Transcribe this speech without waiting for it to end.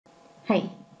Hi,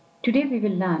 today we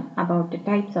will learn about the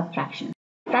types of fractions.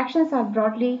 Fractions are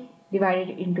broadly divided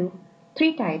into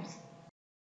three types.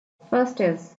 First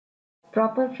is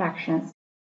proper fractions,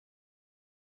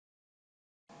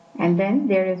 and then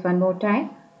there is one more type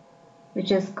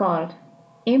which is called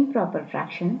improper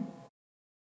fraction,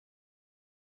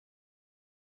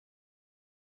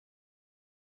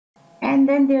 and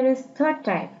then there is third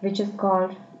type which is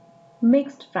called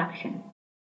mixed fraction.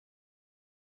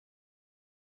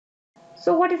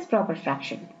 So what is proper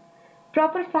fraction?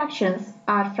 Proper fractions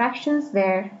are fractions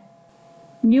where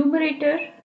numerator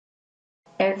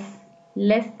is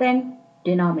less than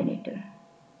denominator.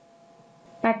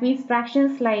 That means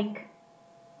fractions like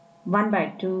 1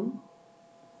 by 2,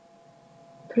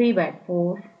 3 by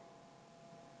 4,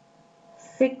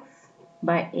 6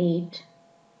 by 8,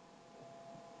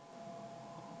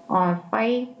 or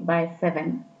 5 by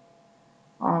 7,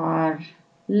 or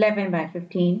 11 by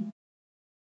 15.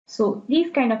 So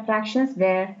these kind of fractions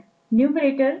where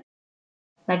numerator,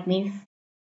 that means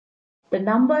the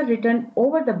number written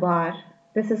over the bar,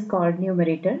 this is called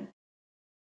numerator,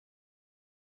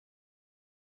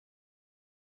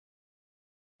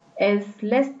 is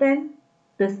less than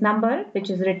this number which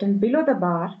is written below the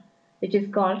bar, which is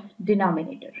called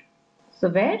denominator. So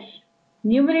where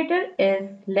numerator is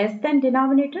less than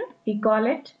denominator, we call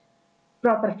it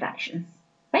proper fractions,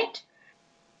 right?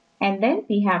 And then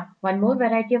we have one more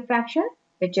variety of fraction,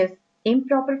 which is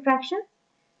improper fractions.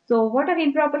 So what are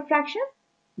improper fractions?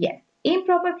 Yes,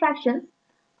 improper fractions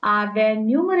are where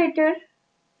numerator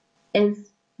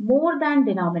is more than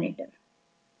denominator.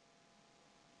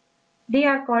 They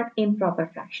are called improper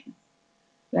fractions.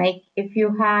 Like if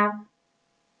you have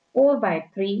 4 by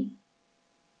 3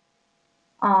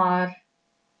 or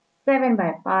 7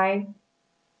 by 5,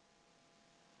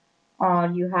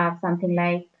 or you have something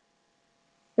like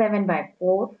 7 by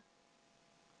 4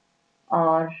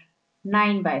 or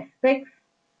 9 by 6.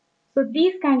 So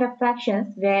these kind of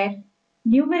fractions where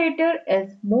numerator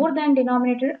is more than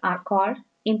denominator are called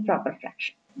improper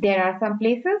fractions. There are some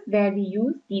places where we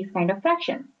use these kind of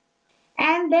fractions.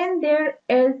 And then there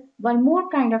is one more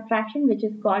kind of fraction which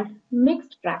is called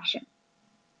mixed fraction.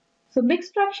 So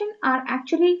mixed fraction are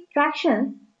actually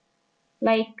fractions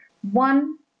like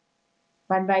 1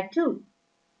 by 2,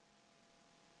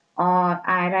 or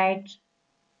I write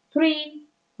 3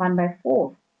 1 by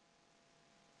 4,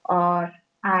 or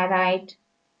I write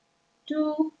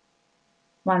 2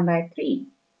 1 by 3.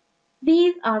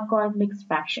 These are called mixed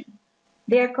fractions.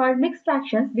 They are called mixed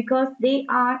fractions because they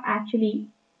are actually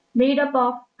made up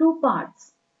of two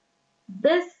parts.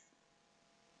 This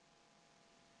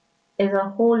is a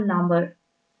whole number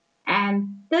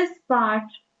and this part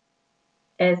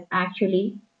is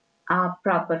actually a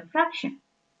proper fraction,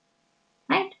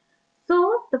 right?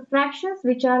 So the fractions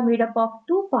which are made up of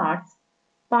two parts,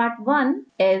 part 1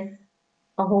 is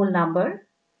a whole number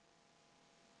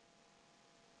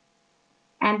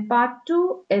and part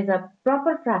 2 is a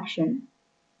proper fraction.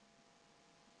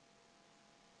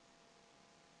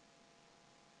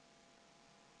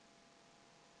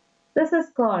 This is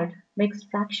called mixed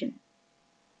fraction.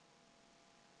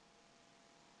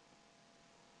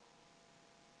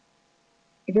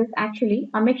 It is actually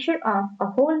a mixture of a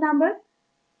whole number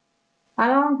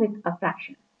along with a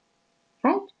fraction,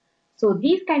 right? So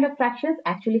these kind of fractions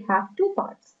actually have two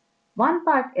parts. One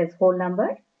part is whole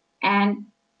number and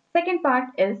second part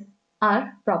is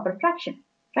our proper fraction,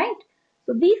 right?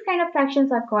 So these kind of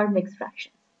fractions are called mixed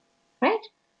fractions, right?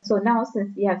 So now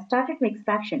since we have started mixed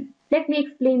fraction, let me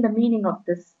explain the meaning of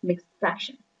this mixed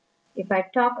fraction. If I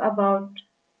talk about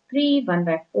 3 1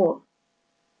 by 4,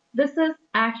 this is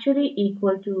actually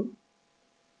equal to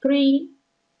 3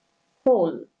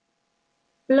 whole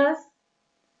plus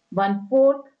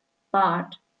 1/4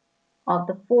 part of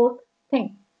the fourth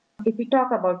thing. If we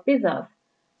talk about pizzas,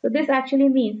 so this actually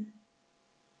means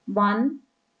 1,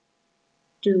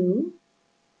 2,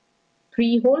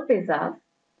 3 whole pizzas,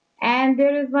 and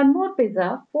there is one more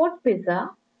pizza, fourth pizza,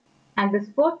 and this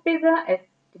fourth pizza is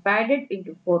divided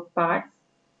into 4 parts,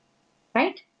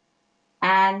 right?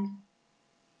 And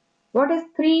what is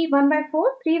 3 1 by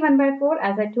 4? 3 1 by 4,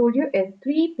 as I told you, is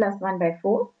 3 plus 1 by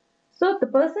 4. So the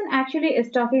person actually is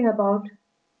talking about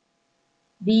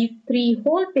these 3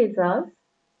 whole pizzas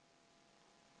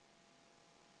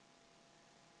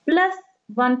plus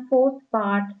 1/4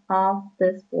 part of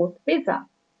this fourth pizza.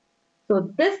 So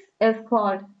this is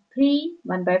called 3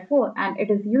 1 by 4 and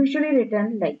it is usually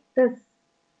written like this,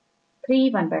 3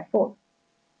 1 by 4,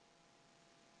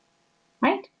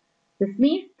 right? This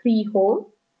means 3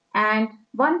 whole and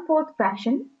 1/4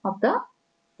 fraction of the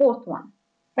fourth one,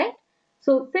 right?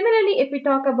 So similarly, if we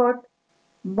talk about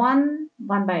 1,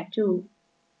 1 by 2.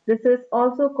 This is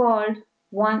also called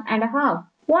 1.5.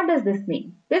 What does this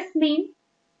mean? This means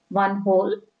 1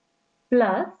 whole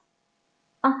plus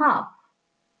a half,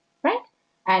 right?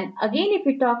 And again, if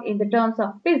we talk in the terms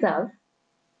of pizzas,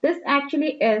 this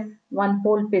actually is 1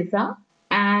 whole pizza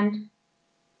and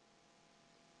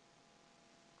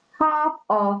half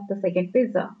of the second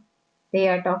pizza. They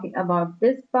are talking about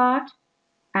this part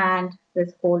and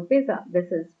this whole pizza.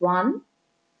 This is 1.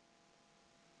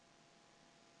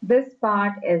 This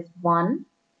part is 1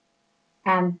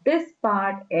 and this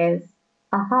part is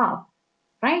a half,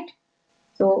 right?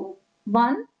 So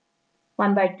 1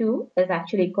 by 2 is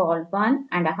actually called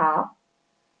 1.5.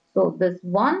 So this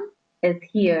 1 is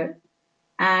here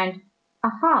and a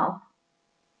half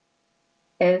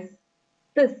is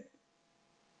this,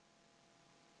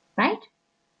 right?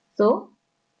 So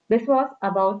this was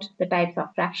about the types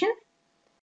of fractions.